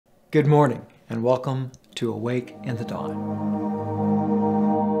Good morning, and welcome to Awake in the Dawn.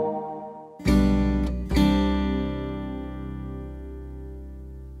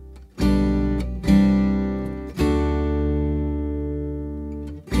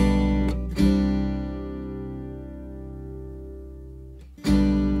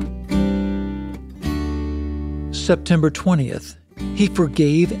 September 20th, He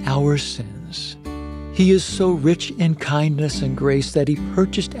forgave our sins. He is so rich in kindness and grace that He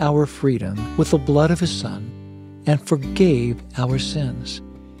purchased our freedom with the blood of His Son and forgave our sins.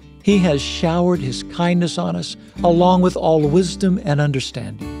 He has showered His kindness on us along with all wisdom and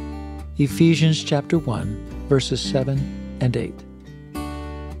understanding. Ephesians chapter 1, verses 7 and 8.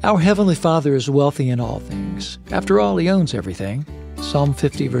 Our Heavenly Father is wealthy in all things. After all, He owns everything. Psalm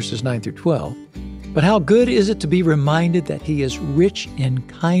 50, verses 9 through 12. But how good is it to be reminded that He is rich in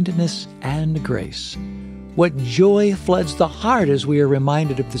kindness and grace. What joy floods the heart as we are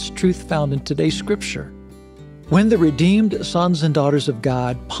reminded of this truth found in today's Scripture. When the redeemed sons and daughters of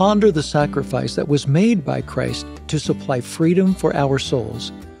God ponder the sacrifice that was made by Christ to supply freedom for our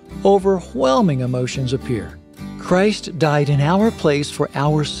souls, overwhelming emotions appear. Christ died in our place for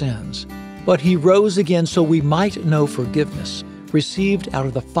our sins, but He rose again so we might know forgiveness, received out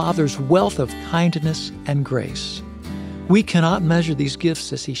of the Father's wealth of kindness and grace. We cannot measure these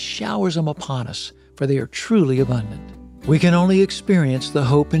gifts as He showers them upon us, for they are truly abundant. We can only experience the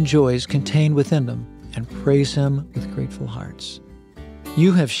hope and joys contained within them and praise Him with grateful hearts.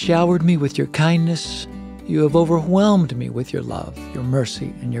 You have showered me with your kindness. You have overwhelmed me with your love, your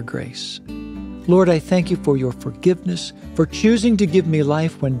mercy, and your grace. Lord, I thank You for your forgiveness, for choosing to give me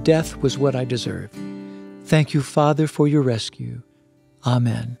life when death was what I deserved. Thank You, Father, for your rescue.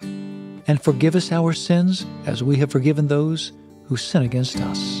 Amen. And forgive us our sins as we have forgiven those who sin against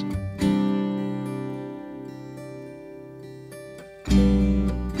us.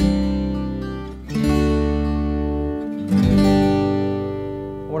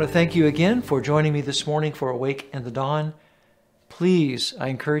 I want to thank you again for joining me this morning for Awake in the Dawn. Please, I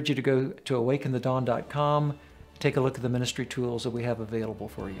encourage you to go to awakeinthedawn.com, take a look at the ministry tools that we have available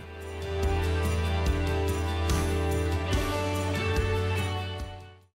for you.